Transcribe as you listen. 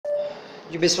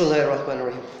जी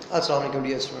बिस्मिल्लाहिर्रहमानिर्रहीम। अस्सलाम वालेकुम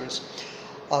डियर स्टूडेंट्स।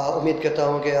 उम्मीद करता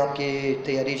हूँ कि आपकी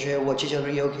तैयारी जो है वो अच्छी चल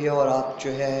रही होगी और आप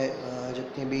जो है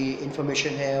जितनी भी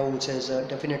इंफॉर्मेशन है उससे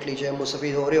डेफिनेटली जो है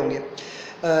मुस्तफ़ीद हो रहे होंगे।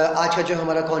 आज का जो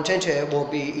हमारा कंटेंट है वो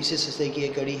भी इसी सिलसिले की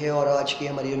एक कड़ी है और आज की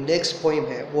हमारी जो नेक्स्ट पोइम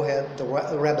है वो है द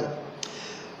रेबल।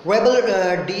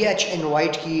 D.H.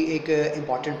 Enright की एक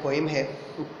इम्पॉर्टेंट पोइम है।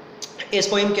 इस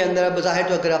पोइम के अंदर बज़ाहिर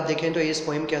तो अगर आप देखें तो इस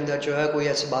पोइम के अंदर जो है कोई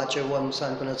ऐसी बात जो है वो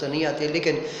इंसान को नज़र नहीं आती,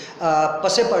 लेकिन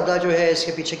पसे पर्दा जो है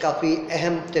इसके पीछे काफ़ी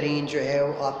अहम तरीन जो है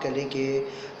वो आप कह लें कि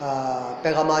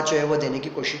पैगामात जो है वो देने की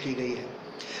कोशिश की गई है।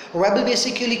 रेबल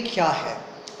बेसिकली क्या है?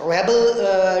 रेबल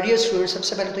डियर स्टूडेंट,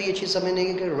 सबसे पहले तो ये चीज़ समझने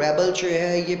की कि रेबल जो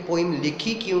है ये पोइम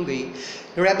लिखी क्यों गई।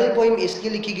 रेबल पोइम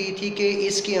इसलिए लिखी गई थी कि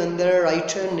इसके अंदर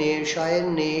राइटर ने, शायर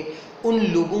ने उन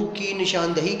लोगों की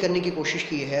निशानदही करने की कोशिश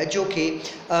की है जो कि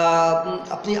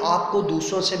अपने आप को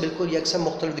दूसरों से बिल्कुल यकसा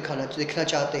मुख्तलिफ दिखना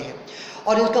चाहते हैं,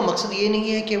 और इनका मकसद ये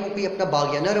नहीं है कि वो कोई अपना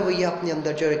बागियाना रवैया अपने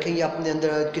अंदर जो रखें या अपने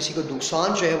अंदर किसी को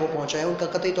नुकसान जो है वो पहुँचाएँ। उनका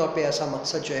कतई तौर पे ऐसा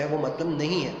मकसद जो है वो मतलब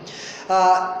नहीं है।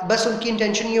 बस उनकी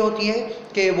इंटेंशन ये होती है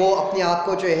कि वो अपने आप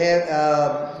को जो है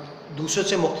दूसरों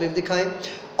से मुख्तलिफ दिखाएँ,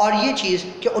 और ये चीज़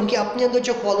कि उनके अपने अंदर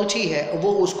जो क्वालिटी है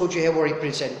वो उसको जो है वो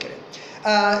रिप्रेजेंट करें।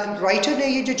 राइटर ने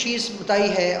ये जो चीज़ बताई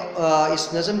है इस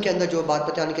नज़म के अंदर जो बात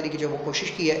बताने के लिए जो वो कोशिश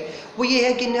की है वो ये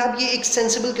है कि अब ये एक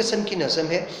सेंसिबल किस्म की नज़म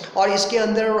है, और इसके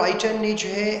अंदर राइटर ने जो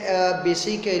है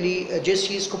बेसिकली जिस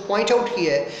चीज़ को पॉइंट आउट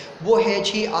किया है वो है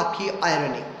जी आपकी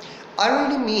irony.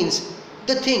 Irony means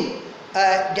the thing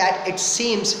that it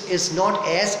seems is not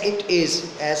as it is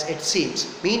as it seems,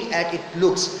 mean at it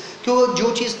looks। क्यों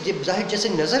जो चीज़ ज़ाहिर जैसे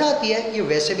नज़र आती है ये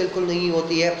वैसे बिल्कुल नहीं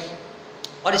होती है।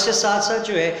 और इसके साथ साथ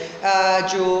जो है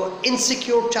जो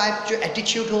इनसिक्योर टाइप जो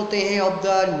एटीट्यूड होते हैं ऑफ द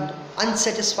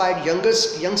अनसेटिस्फाइड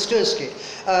यंगस्टर्स के,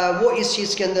 वो इस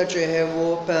चीज़ के अंदर जो है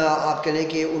वो आप कहें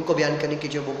कि उनको बयान करने की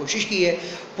जो वो कोशिश की है।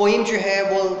 पोइम जो है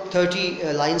वो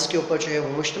 30 लाइंस के ऊपर जो है वो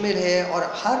मुश्तमिल है, और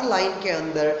हर लाइन के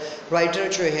अंदर राइटर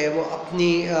जो है वो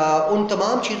अपनी उन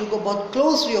तमाम चीज़ों को बहुत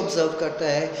क्लोजली ऑब्जर्व करता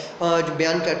है, जो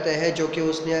बयान करता है जो कि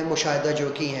उसने मुशाहिदा जो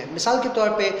की हैं। मिसाल के तौर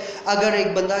पे अगर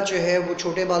एक बंदा जो है वो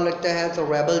छोटे बाल रखता है तो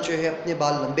रेबल जो है अपने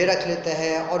बाल लंबे रख लेता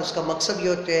है, और उसका मकसद ये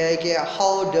होता है कि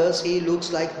how does he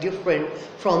looks like different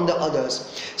from the others.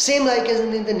 Same like as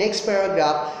in the next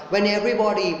paragraph, when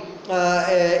everybody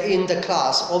in the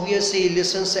class obviously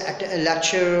listens to a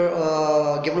lecture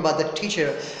given by the teacher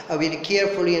very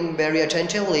carefully and very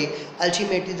attentively,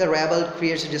 ultimately the rebel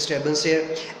creates a disturbance here.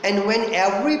 And when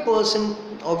every person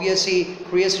obviously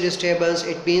creates a disturbance,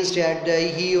 it means that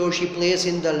he or she plays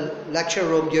in the lecture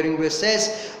room during recess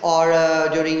or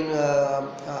during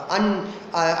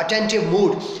unattentive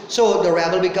mood. So the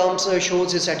rebel becomes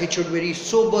shows his attitude very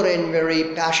sober and very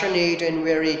passionate and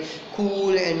very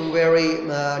cool and very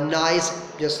nice,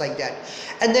 just like that.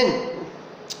 And then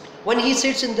when he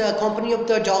sits in the company of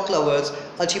the dog lovers,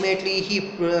 ultimately he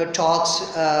talks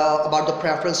about the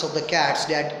preference of the cats,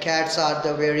 that cats are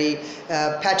the very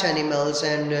pet animals,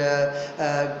 and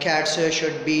cats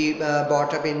should be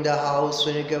brought up in the house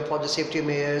for the safety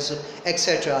measures,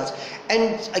 etc.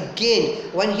 And again,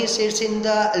 when he sits in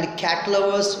the cat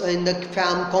lovers, in the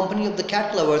company of the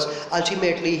cat lovers,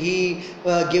 ultimately he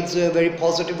gives very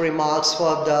positive remarks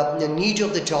for the need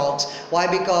of the dogs. Why?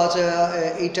 Because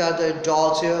it are the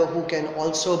dogs who can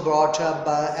also brought up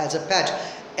as a pet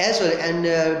as well, and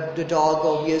the dog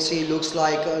obviously looks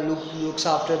like looks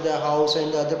after the house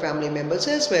and the other family members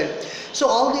as well. So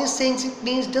all these things, it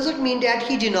means, doesn't mean that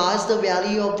he denies the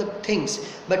value of the things,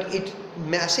 but its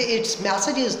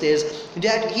message is this,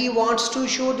 that he wants to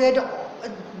show that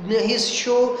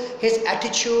his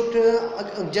attitude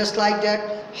just like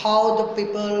that, how the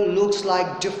people looks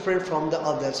like different from the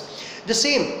others. The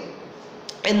same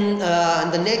in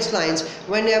the next lines,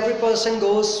 when every person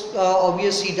goes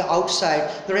obviously the outside,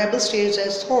 the rebel stays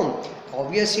at home.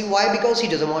 Obviously, why? Because he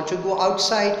doesn't want to go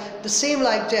outside. The same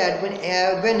like that,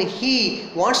 when he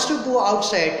wants to go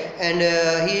outside and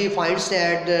he finds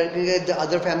that the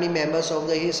other family members of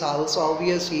his house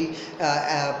obviously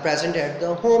present at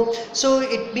the home, so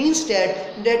it means that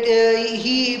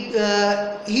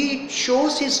he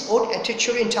shows his own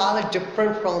attitude entirely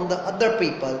different from the other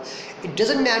people. It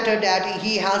doesn't matter that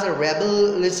he has a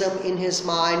rebellism in his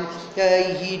mind.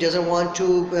 He doesn't want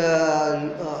to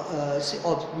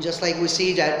just like we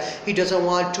see that he doesn't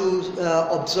want to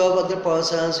observe other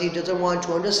persons, he doesn't want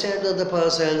to understand other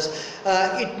persons.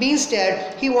 It means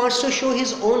that he wants to show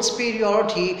his own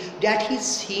superiority, that he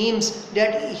seems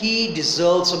that he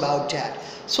deserves about that.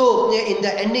 So in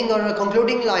the ending or a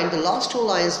concluding line, the last two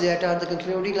lines that are the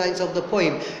concluding lines of the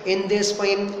poem, in this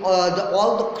poem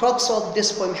all the crux of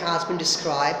this poem has been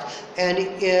described, and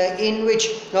in which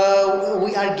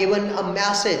we are given a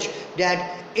message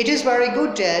that it is very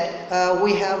good that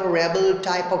we have a rebel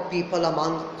type of people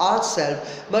among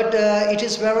ourselves, but it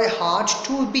is very hard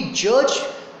to be judged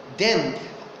them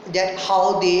that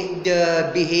how they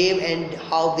behave and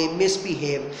how they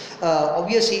misbehave.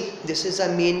 Obviously this is a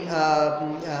main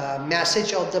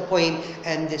message of the poem,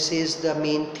 and this is the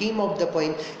main theme of the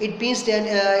poem. It means that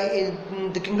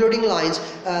in the concluding lines,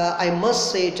 I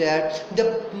must say that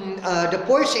the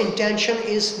poet's intention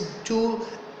is to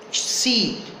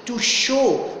see, to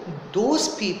show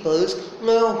those peoples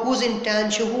whose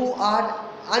intention, who are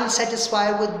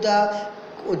unsatisfied with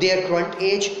their current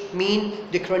age,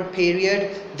 the current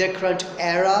period, their current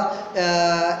era,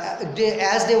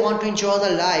 as they want to enjoy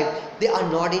the life, they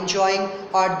are not enjoying,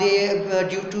 or they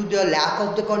due to the lack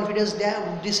of the confidence.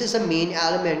 This is a main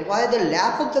element. Why the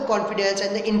lack of the confidence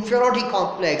and the inferiority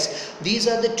complex, these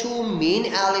are the two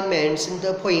main elements in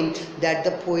the poem that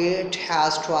the poet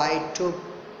has tried to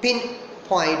pin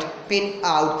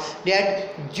out, that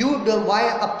why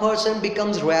a person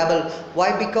becomes rebel.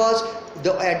 Why? Because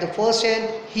at the first hand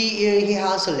he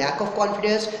has a lack of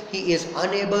confidence, he is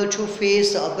unable to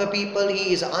face the other people,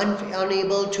 he is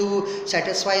unable to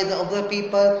satisfy the other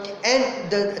people,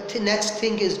 and the next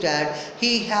thing is that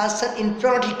he has an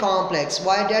inferiority complex.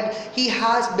 Why? That he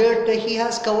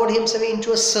has covered himself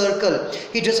into a circle.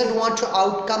 He doesn't want to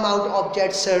come out of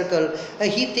that circle.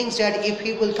 He thinks that if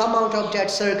he will come out of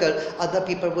that circle, other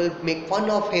people will make fun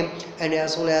of him, and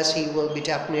as well as he will be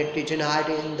definitely denied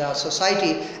in the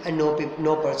society, and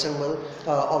no person will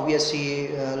obviously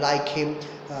like him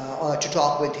or to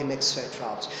talk with him,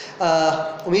 etc.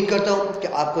 उम्मीद करता हूँ कि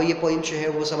आपको ये point जो है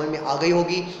वो समझ में आ गई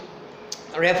होगी।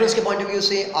 रेफरेंस के पॉइंट ऑफ व्यू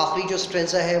से आखिरी जो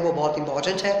स्ट्रेंथ है वो बहुत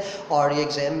इंपॉर्टेंट है, और ये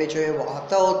एग्ज़ाम में जो है वो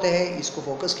आता होता है। इसको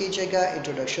फोकस कीजिएगा,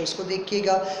 इंट्रोडक्शंस को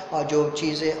देखिएगा, और जो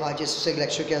चीज़ें आज इस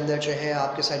लेक्चर के अंदर जो है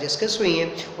आपके साथ डिस्कस हुई हैं,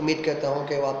 उम्मीद करता हूँ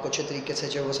कि वो आपको अच्छे तरीके से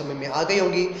जो वो समझ में आ गई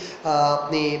होंगी।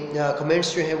 अपने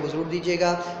कमेंट्स जो है वो ज़रूर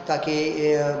दीजिएगा, ताकि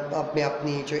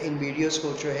अपनी जो इन वीडियोज़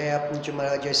को जो है अपनी जो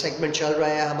हमारा जो सेगमेंट चल रहा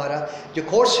है, हमारा जो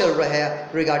कोर्स चल रहा है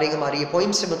रिगार्डिंग हमारी ये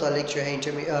पॉइंट से मुतालिक जो है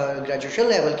ग्रेजुएशन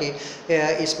लेवल के,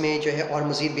 इसमें जो है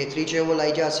मज़ीद बेहतरी जो है वो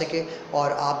लाई जा सके,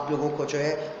 और आप लोगों को जो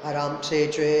है आराम से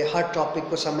जो है हर टॉपिक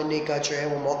को समझने का जो है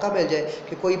वो मौका मिल जाए,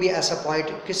 कि कोई भी ऐसा पॉइंट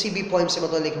किसी भी पॉइंट से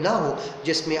मतलब ना हो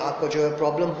जिसमें आपको जो है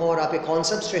प्रॉब्लम हो और आपके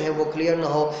कॉन्सेप्ट्स जो हैं वो क्लियर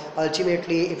ना हो।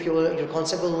 Ultimately if your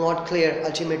concept will not clear,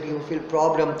 ultimately you feel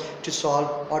problem to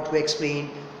solve और to explain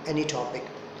any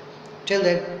topic. Till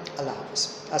then, अल्लाह हाफ़िज़।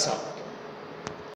 अस्सलाम वालेकुम।